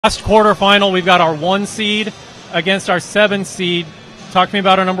Last quarterfinal, we've got our 1 seed against our 7 seed. Talk to me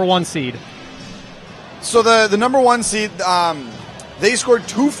about our number 1 seed. So the number 1 seed, they scored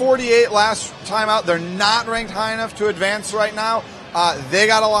 248 last time out. They're not ranked high enough to advance right now. They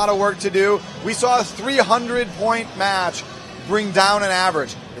got a lot of work to do. We saw a 300-point match bring down an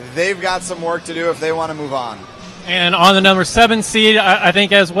average. They've got some work to do if they want to move on. And on the number 7 seed, I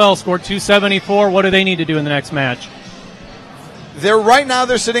think as well, scored 274. What do they need to do in the next match? Right now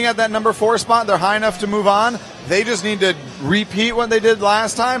they're sitting at that number 4 spot. They're high enough to move on. They just need to repeat what they did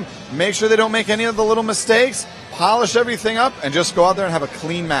last time, make sure they don't make any of the little mistakes, polish everything up, and just go out there and have a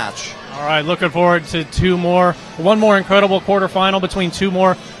clean match. All right, looking forward to one more incredible quarterfinal between 2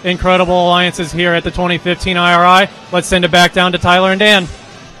 more incredible alliances here at the 2015 IRI. Let's send it back down to Tyler and Dan.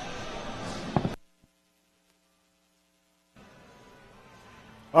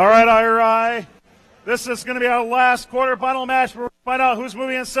 All right, IRI. This is going to be our last quarterfinal match. We're going to find out who's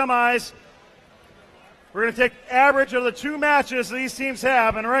moving in semis. We're going to take average of the 2 matches these teams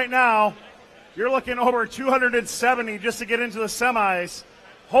have, and right now, you're looking over 270 just to get into the semis.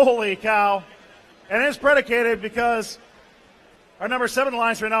 Holy cow. And it's predicated because our number 7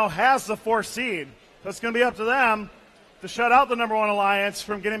 alliance right now has the 4th seed. So it's going to be up to them to shut out the number 1 alliance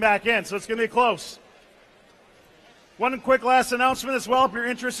from getting back in. So it's going to be close. One quick last announcement as well. If you're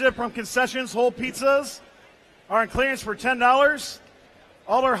interested, from concessions, whole pizzas are on clearance for $10.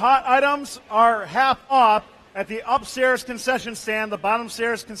 All our hot items are half off at the upstairs concession stand. The bottom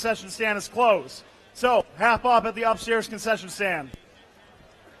stairs concession stand is closed. So half off at the upstairs concession stand.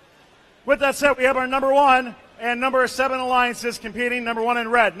 With that said, we have our number 1 and number 7 alliances competing. Number 1 in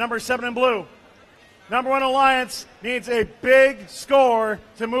red, number 7 in blue. Number 1 alliance needs a big score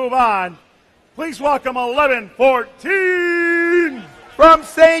to move on. Please welcome 11-14. From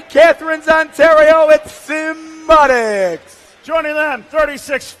St. Catharines, Ontario, it's Robotics. Joining them,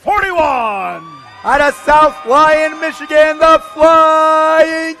 36-41. Out of South Lyon, Michigan, the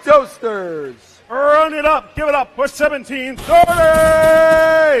Flying Toasters. Run it up, give it up for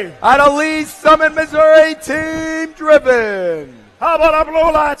 17-30. Out of Lee Summit, Missouri, Team Driven. How about our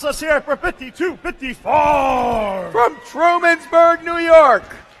blue lights? Let's hear it for 52-54. From Trumansburg, New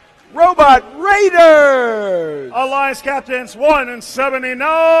York, Robot Raiders. Alliance captains 1 and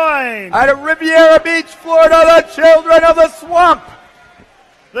 79. Out of Riviera Beach, Florida, the Children of the Swamp.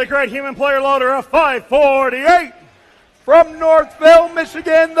 The great human player loader of 548. From Northville,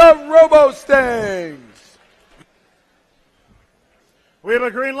 Michigan, the Robo Stings. We have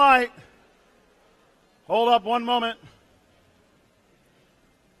a green light. Hold up one moment.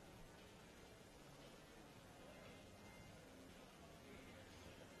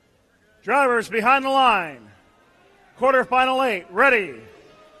 Drivers behind the line. Quarterfinal 8. Ready.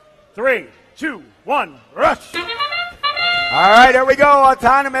 3, 2, 1, rush. All right, here we go.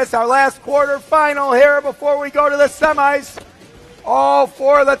 Autonomous, our last quarterfinal here before we go to the semis. All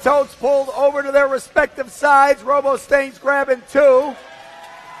 4 of the totes pulled over to their respective sides. Robo Stains grabbing 2.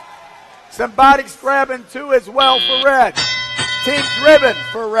 Robotics grabbing 2 as well for red. Team Driven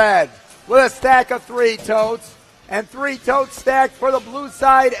for red with a stack of 3 totes. And 3 totes stacked for the blue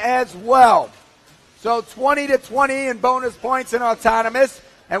side as well. So 20-20 in bonus points in autonomous.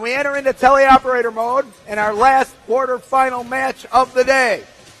 And we enter into teleoperator mode in our last quarterfinal match of the day.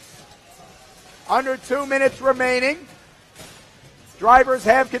 Under 2 minutes remaining. Drivers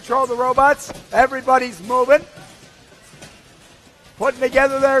have control of the robots. Everybody's moving. Putting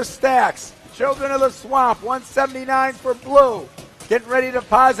together their stacks. Children of the Swamp, 179 for blue. Getting ready to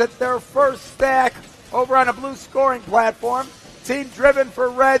deposit their first stack over on a blue scoring platform. Team Driven for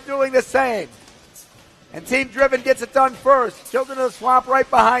red doing the same. And Team Driven gets it done first. Children of the Swamp right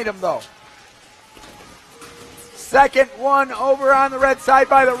behind them, though. Second one over on the red side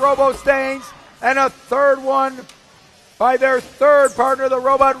by the Robo Stains. And a third one by their third partner, the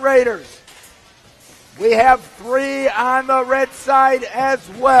Robot Raiders. We have 3 on the red side as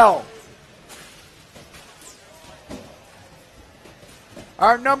well.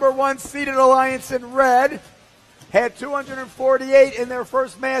 Our number 1 seeded alliance in red had 248 in their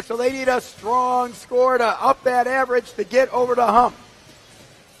first match, so they need a strong score to up that average to get over the hump.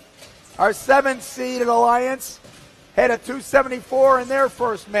 Our 7th seeded alliance had a 274 in their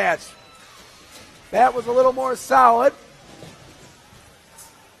first match. That was a little more solid.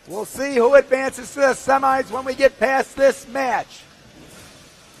 We'll see who advances to the semis when we get past this match.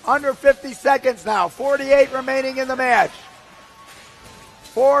 Under 50 seconds now, 48 remaining in the match.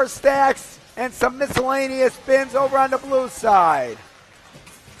 4 stacks and some miscellaneous spins over on the blue side.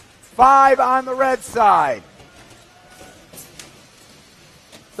 5 on the red side.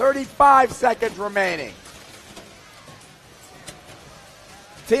 35 seconds remaining.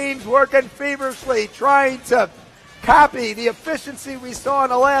 teams working feverishly, trying to copy the efficiency we saw in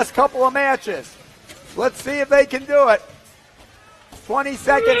the last couple of matches. Let's see if they can do it. 20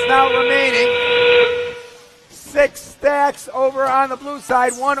 seconds now remaining. 6 stacks over on the blue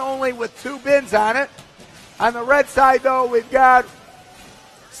side, one only with 2 bins on it. On the red side, though, we've got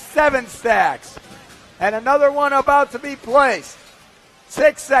 7 stacks. And another one about to be placed.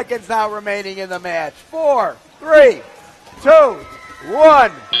 6 seconds now remaining in the match. 4, 3, 2,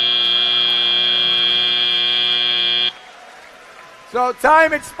 1. So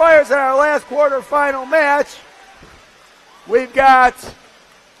time expires in our last quarterfinal match. We've got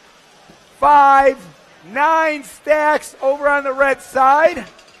 9 stacks over on the red side.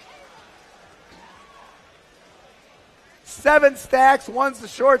 7 stacks, one's the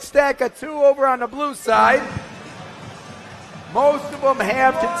short stack of 2 over on the blue side. Most of them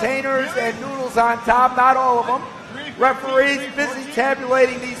have containers and noodles on top, not all of them. Referees busy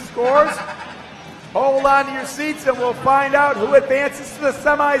tabulating these scores. Hold on to your seats and we'll find out who advances to the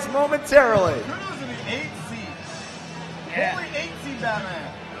semis momentarily. Noodles in the 8 seed. Yeah. Only 8 seed Batman.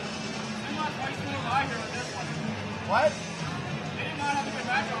 What? They did not have to get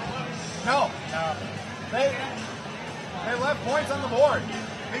back on the No. They left points on the board.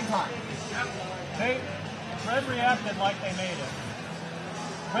 Big time. Red reacted like they made it.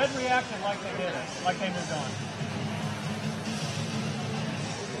 Red reacted like they did it, like they moved on.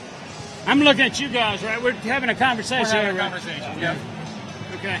 I'm looking at you guys, right? We're having a conversation. We're having a right? conversation, yeah.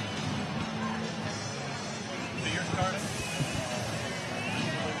 Okay. So you're starting?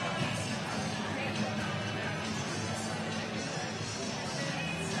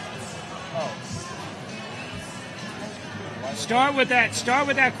 Start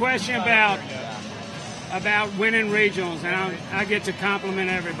with that question about winning regionals, and I get to compliment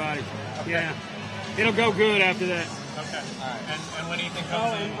everybody. Okay. Yeah, it'll go good after that. Okay. All right. And when do you think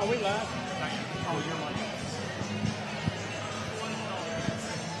comes in? Are we live? Oh, you're live.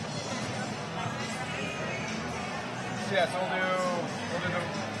 Yeah, so we'll do the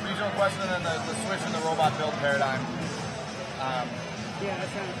regional question and then the switch in the robot build paradigm. Yeah, that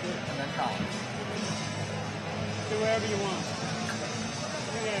sounds good. And then college. Do whatever you want.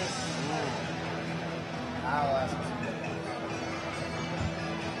 Yeah. I'll ask.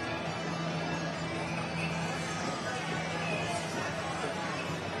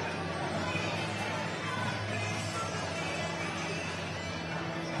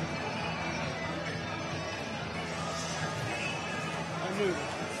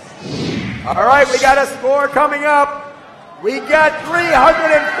 All right, we got a score coming up. We got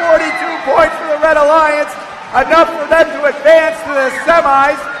 342 points for the Red Alliance, enough for them to advance to the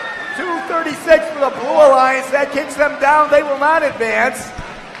semis. 236 for the Blue Alliance. That kicks them down. They will not advance.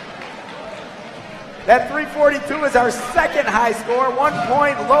 That 342 is our second high score, 1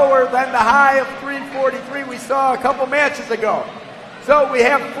 point lower than the high of 343 we saw a couple matches ago. So we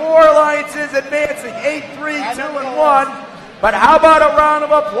have 4 alliances advancing, 8, 3, 2, and 1. But how about a round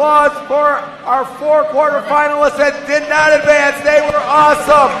of applause for our 4 quarterfinalists that did not advance? They were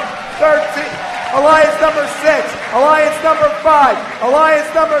awesome. 13, Alliance number 6, Alliance number 5, Alliance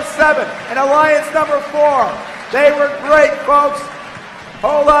number 7, and Alliance number 4. They were great, folks.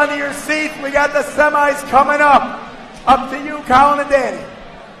 Hold on to your seats. We got the semis coming up. Up to you, Colin and Danny.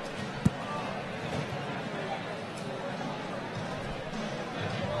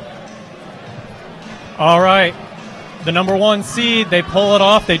 All right. The number 1 seed, they pull it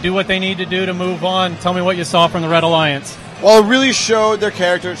off. They do what they need to do to move on. Tell me what you saw from the Red Alliance. Well, it really showed their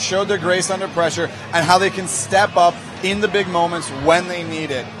character, it showed their grace under pressure, and how they can step up in the big moments when they need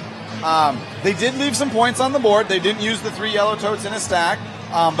it. They did leave some points on the board. They didn't use the 3 yellow totes in a stack,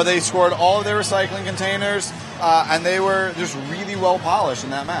 but they scored all of their recycling containers, and they were just really well polished in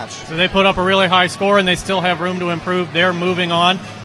that match. So they put up a really high score, and they still have room to improve. They're moving on.